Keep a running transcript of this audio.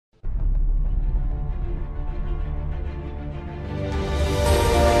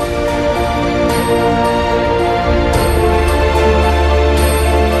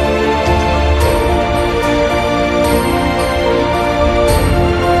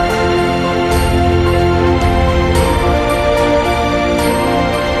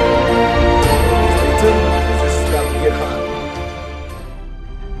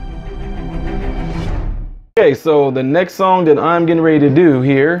Okay, so the next song that I'm getting ready to do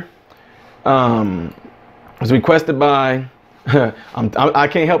here was requested by, I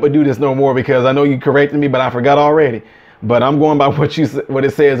can't help but do this no more because I know you corrected me, but I forgot already. But I'm going by what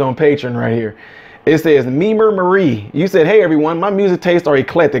it says on Patreon right here. It says, Memer Marie. You said, hey everyone, my music tastes are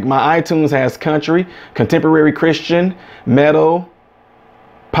eclectic. My iTunes has country, contemporary Christian, metal,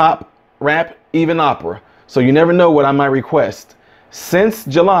 pop, rap, even opera. So you never know what I might request. Since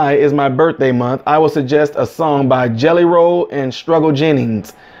July is my birthday month, I will suggest a song by Jelly Roll and Struggle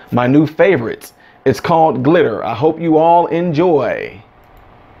Jennings, my new favorites. It's called Glitter. I hope you all enjoy.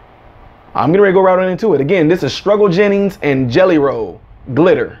 I'm getting ready to go right on into it. Again, this is Struggle Jennings and Jelly Roll,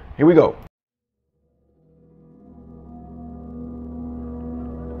 Glitter. Here we go.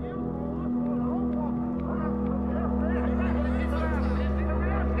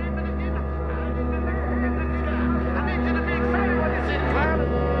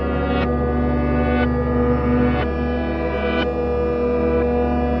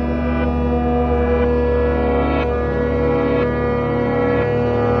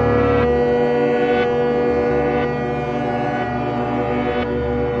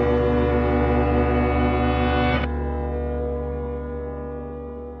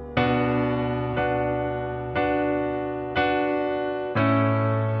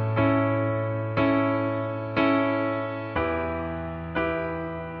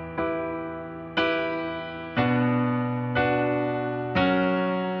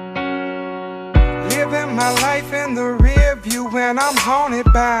 Living my life in the rear view when I'm haunted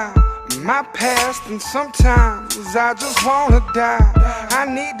by my past, and sometimes I just wanna die. I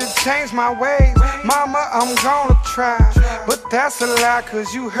need to change my ways, mama, I'm gonna try. But that's a lie,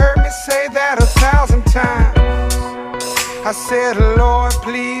 cause you heard me say that 1,000 times. I said, Lord,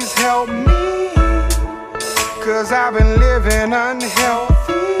 please help me, cause I've been living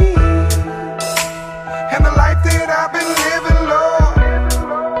unhealthy. And the life that I've been living, Lord,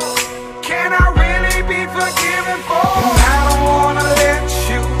 can I really be forgiven for? And I don't wanna let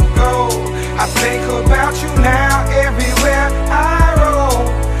you go. I think about you now everywhere I roll.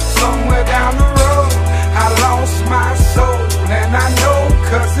 Somewhere down the road I lost my soul, and I know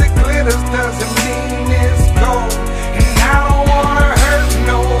cause it glitters doesn't mean it's gold. And I don't wanna hurt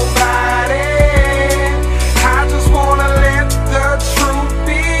nobody, I just wanna let the truth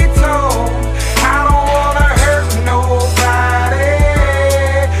be told. I don't wanna hurt nobody,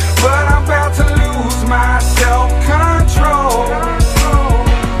 but I'm about to lose my self-control.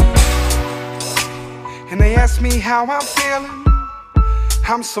 And they ask me how I'm feeling.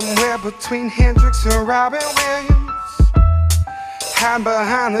 I'm somewhere between Hendrix and Robin Williams, hide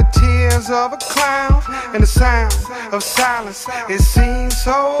behind the tears of a clown, and the sound of silence, it seems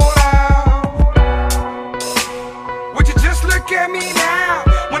so loud. Would you just look at me now,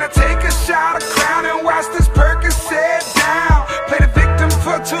 when I take a shot of Crown and watch this Percocet down? Play the victim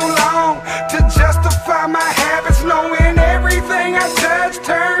for too long to justify my habits, knowing everything I touch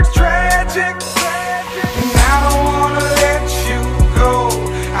turns tragic. And I don't wanna let you go.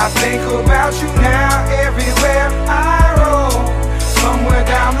 I think about you now everywhere I roll. Somewhere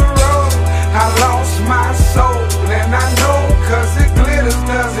down the road I lost my soul, and I know cause it glitters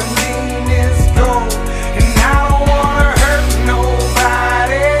doesn't mean it's gold. And I don't wanna hurt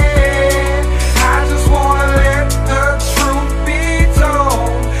nobody, I just wanna let the truth be told.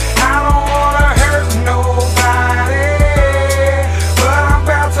 I don't wanna hurt nobody, but I'm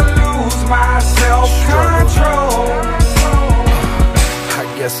about to lose my self-control. I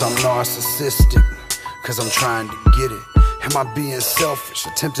guess I'm narcissistic, cause I'm trying to get it. Am I being selfish,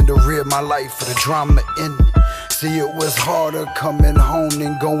 attempting to rid my life of the drama in it? See, it was harder coming home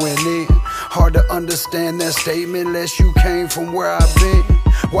than going in. Hard to understand that statement unless you came from where I've been.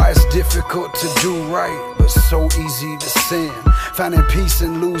 Why it's difficult to do right, but so easy to sin. Finding peace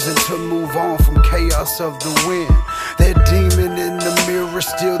and losing to move on from chaos of the wind. That demon in the mirror,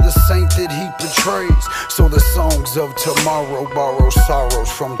 still the saint that he portrays. So the songs of tomorrow borrow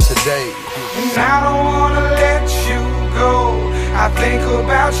sorrows from today. And I don't wanna let you go. I think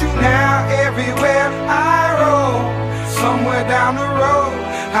about you now everywhere I roll. Somewhere down the road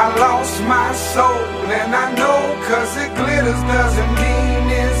I lost my soul, and I know cause it glitters doesn't mean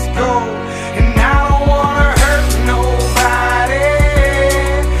it's gold. And I don't wanna hurt nobody,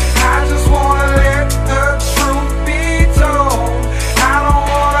 I just wanna let the truth be told. I don't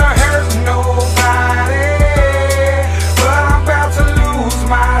wanna hurt nobody, but I'm about to lose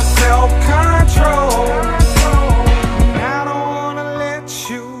my self-control.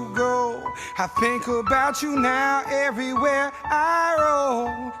 I I think about you now everywhere I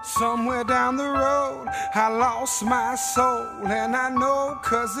roll. Somewhere down the road I lost my soul, and I know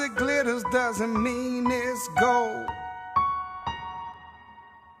 'cause it glitters doesn't mean it's gold.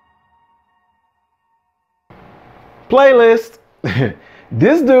 Playlist.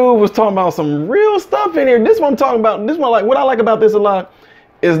 This dude was talking about some real stuff in here. This one I'm talking about. This one, like, what I like about this a lot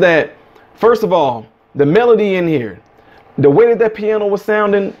is that, first of all, the melody in here, the way that that piano was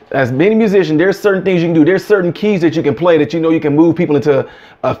sounding. As many musicians, there's certain things you can do. There's certain keys that you can play that you know you can move people into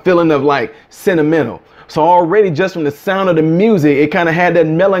a feeling of like sentimental. So already just from the sound of the music, it kind of had that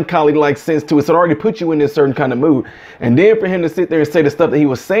melancholy like sense to it. So it already put you in this certain kind of mood. And then for him to sit there and say the stuff that he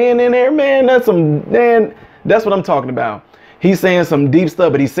was saying in there, man, that's what I'm talking about. He's saying some deep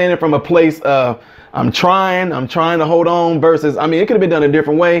stuff, but he's saying it from a place of I'm trying to hold on versus, I mean, it could have been done a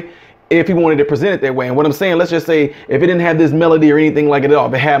different way if he wanted to present it that way. And what I'm saying, let's just say if it didn't have this melody or anything like it at all,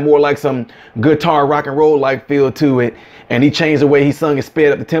 if it had more like some guitar rock and roll like feel to it, and he changed the way he sung and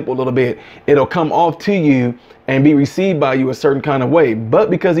sped up the tempo a little bit, it'll come off to you and be received by you a certain kind of way. But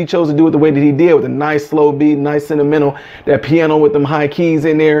because he chose to do it the way that he did, with a nice slow beat, nice sentimental, that piano with them high keys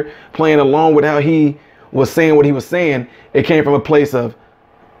in there, playing along with how he was saying what he was saying, it came from a place of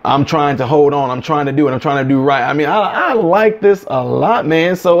I'm trying to hold on, I'm trying to do it, I'm trying to do right. I mean, I like this a lot,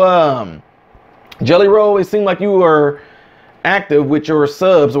 man. So Jelly Roll, it seemed like you were active with your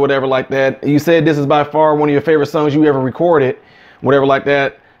subs or whatever like that. You said this is by far one of your favorite songs you ever recorded, whatever like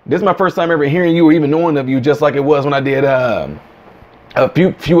that. This is my first time ever hearing you or even knowing of you, just like it was when I did a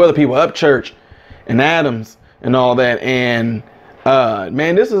few other people, Upchurch and Adams and all that. And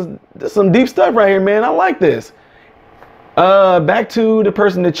man, this is some deep stuff right here, man. I like this. Back to the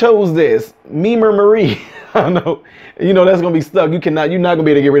person that chose this, Memer Marie. I know, you know that's gonna be stuck. You're not gonna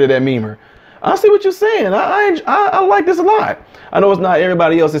be able to get rid of that memer. I see what you're saying. I like this a lot. I know it's not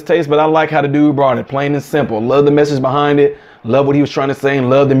everybody else's taste, but I like how the dude brought it, plain and simple. Love the message behind it. Love what he was trying to say,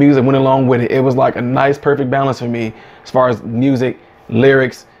 and love the music went along with it. It was like a nice, perfect balance for me as far as music,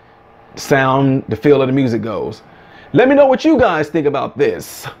 lyrics, sound, the feel of the music goes. Let me know what you guys think about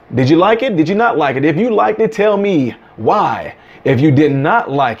this. Did you like it? Did you not like it? If you liked it, tell me why. If you did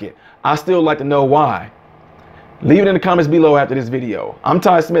not like it, I still like to know why. Leave it in the comments below after this video. I'm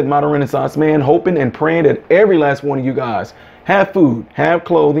Ty Smith, Modern Renaissance Man, hoping and praying that every last one of you guys have food, have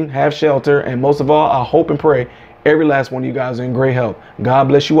clothing, have shelter, and most of all, I hope and pray every last one of you guys are in great health. God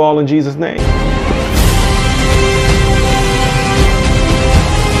bless you all in Jesus' name.